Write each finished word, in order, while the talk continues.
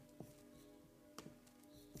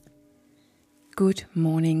Good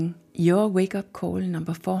morning. Your wake-up call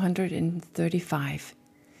number 435.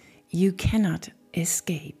 You cannot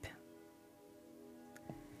escape.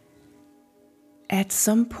 At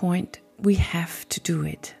some point, we have to do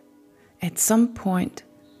it. At some point,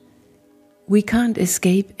 we can't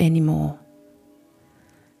escape anymore.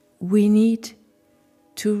 We need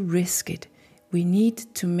to risk it. We need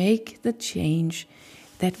to make the change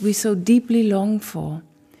that we so deeply long for,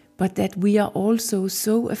 but that we are also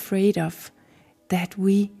so afraid of that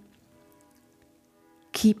we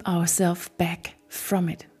keep ourselves back from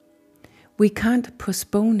it. We can't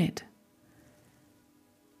postpone it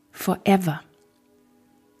forever.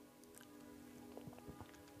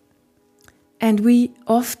 And we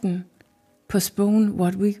often postpone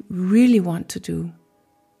what we really want to do,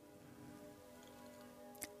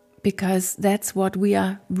 because that's what we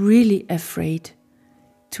are really afraid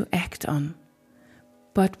to act on.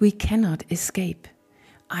 But we cannot escape.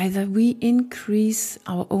 Either we increase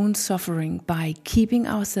our own suffering by keeping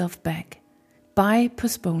ourselves back, by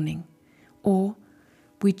postponing, or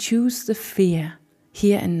we choose the fear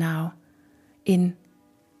here and now in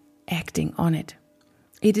acting on it.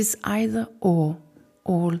 It is either or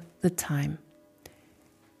all the time.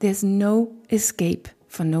 There's no escape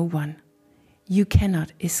for no one. You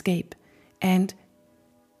cannot escape, and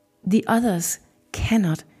the others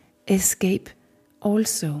cannot escape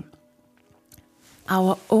also.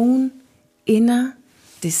 Our own inner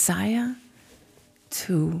desire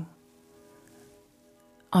to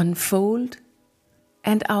unfold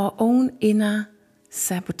and our own inner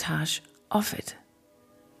sabotage of it.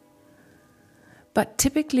 But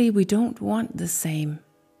typically we don't want the same.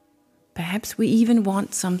 Perhaps we even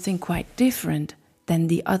want something quite different than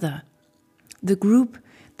the other. The group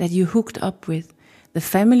that you hooked up with, the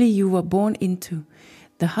family you were born into,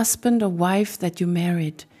 the husband or wife that you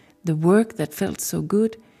married, the work that felt so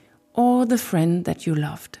good, or the friend that you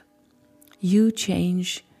loved. You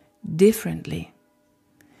change differently.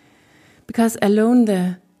 Because alone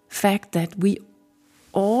the fact that we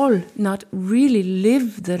all not really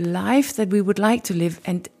live the life that we would like to live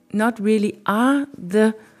and not really are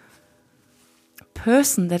the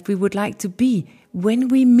person that we would like to be when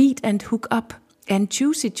we meet and hook up and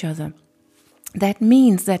choose each other. That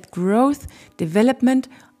means that growth, development,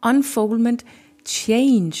 unfoldment,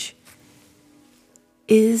 change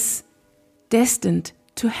is destined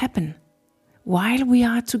to happen while we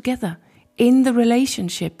are together in the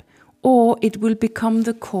relationship, or it will become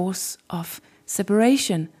the cause of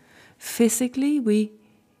separation. Physically, we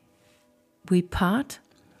part,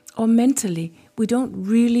 or mentally, we don't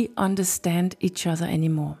really understand each other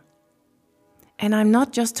anymore. And I'm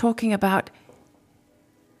not just talking about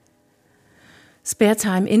spare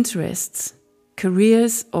time interests,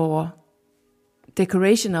 careers, or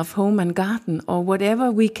decoration of home and garden, or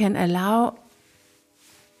whatever we can allow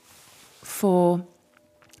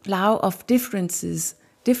of differences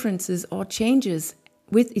or changes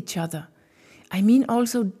with each other. I mean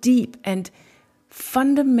also deep and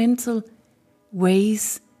fundamental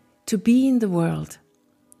ways to be in the world.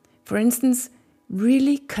 For instance,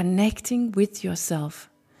 really connecting with yourself,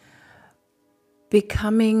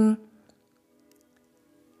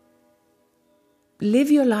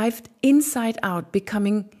 live your life inside out,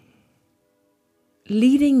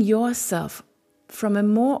 leading yourself from a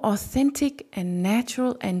more authentic and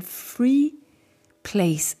natural and free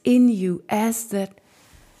place in you as that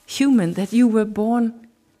human that you were born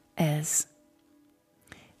as.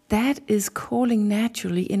 That is calling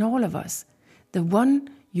naturally in all of us, the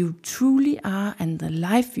one you truly are and the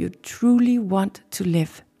life you truly want to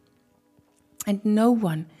live. And no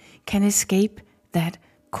one can escape that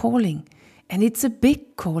calling. And it's a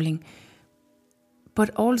big calling, but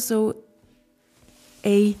also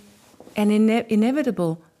an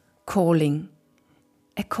inevitable calling,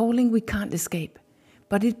 a calling we can't escape.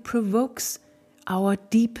 But it provokes our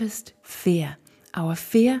deepest fear, our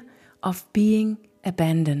fear of being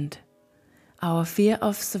abandoned, our fear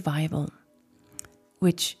of survival,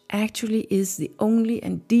 which actually is the only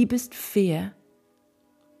and deepest fear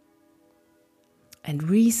and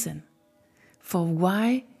reason for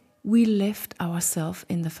why we left ourselves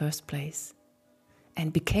in the first place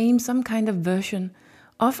and became some kind of version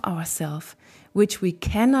of ourselves which we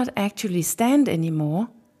cannot actually stand anymore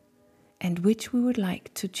and which we would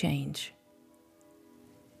like to change.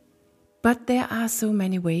 But there are so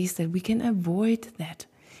many ways that we can avoid that.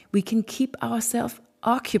 We can keep ourselves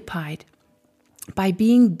occupied by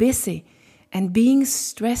being busy and being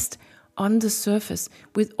stressed on the surface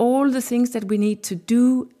with all the things that we need to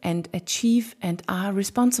do and achieve and are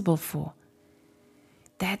responsible for.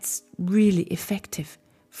 That's really effective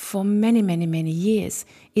for many, many, many years.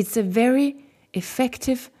 It's a very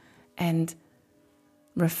effective and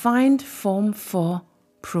refined form for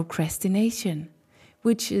procrastination,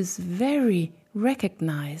 which is very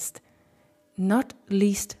recognized, not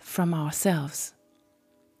least from ourselves.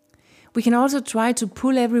 We can also try to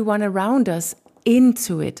pull everyone around us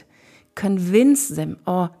into it, convince them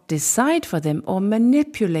or decide for them or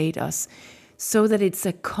manipulate us so that it's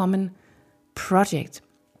a common project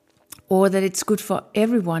or that it's good for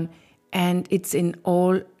everyone and it's in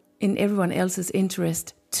everyone else's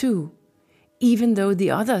interest too. Even though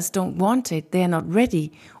the others don't want it, they're not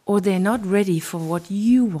ready, or they're not ready for what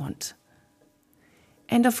you want.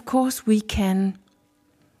 And of course we can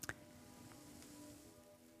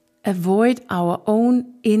avoid our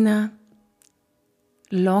own inner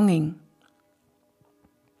longing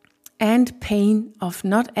and pain of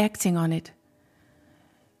not acting on it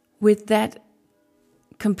with that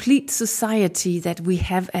complete society that we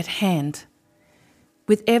have at hand,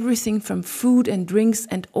 with everything from food and drinks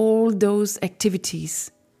and all those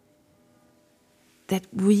activities that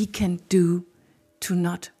we can do to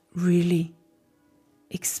not really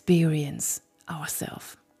experience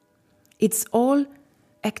ourselves. It's all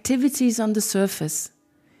activities on the surface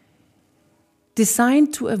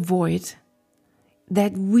designed to avoid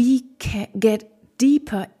that we can get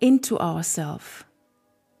deeper into ourselves,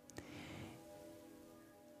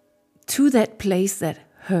 to that place that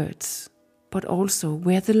hurts, but also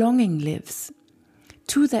where the longing lives,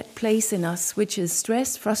 to that place in us which is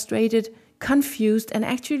stressed, frustrated, confused, and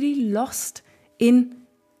actually lost in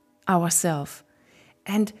ourselves.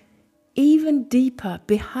 And even deeper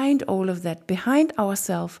behind all of that, behind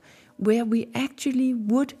ourselves, where we actually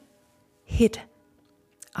would hit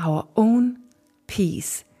our own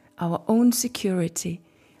peace, our own security,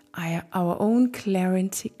 our own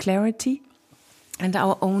clarity, and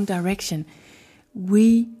our own direction.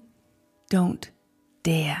 We don't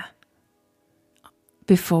dare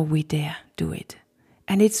before we dare do it.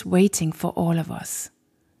 And it's waiting for all of us,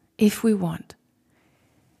 if we want.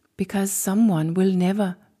 Because someone will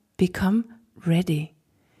never become ready.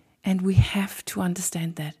 And we have to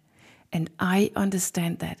understand that. And I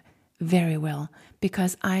understand that very well,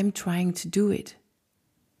 because I'm trying to do it.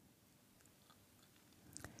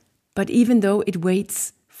 But even though it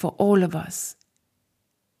waits for all of us,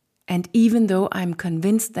 and even though I'm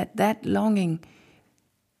convinced that that longing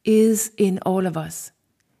is in all of us,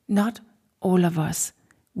 not all of us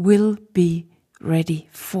will be ready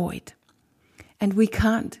for it. And we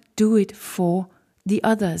can't do it for the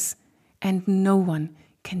others, and no one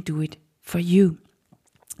can do it for you.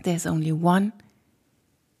 There's only one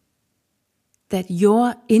that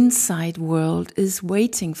your inside world is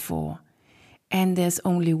waiting for, and there's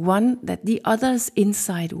only one that the other's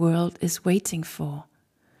inside world is waiting for.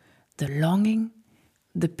 The longing,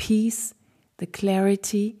 the peace, the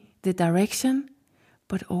clarity, the direction,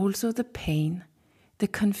 but also the pain, the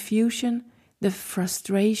confusion, the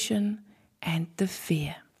frustration, and the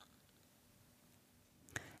fear.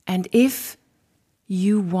 And if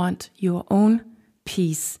you want your own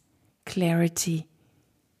peace, clarity,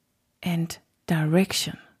 and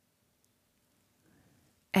direction,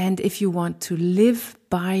 and if you want to live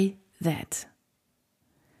by that,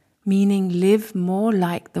 meaning live more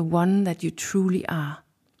like the one that you truly are,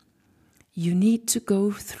 you need to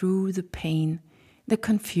go through the pain, the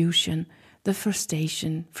confusion, the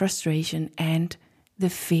frustration, and the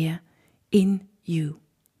fear in you.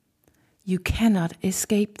 You cannot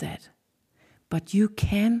escape that, but you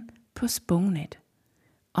can postpone it,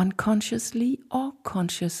 unconsciously or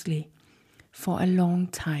consciously, for a long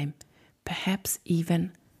time, perhaps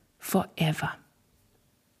even forever.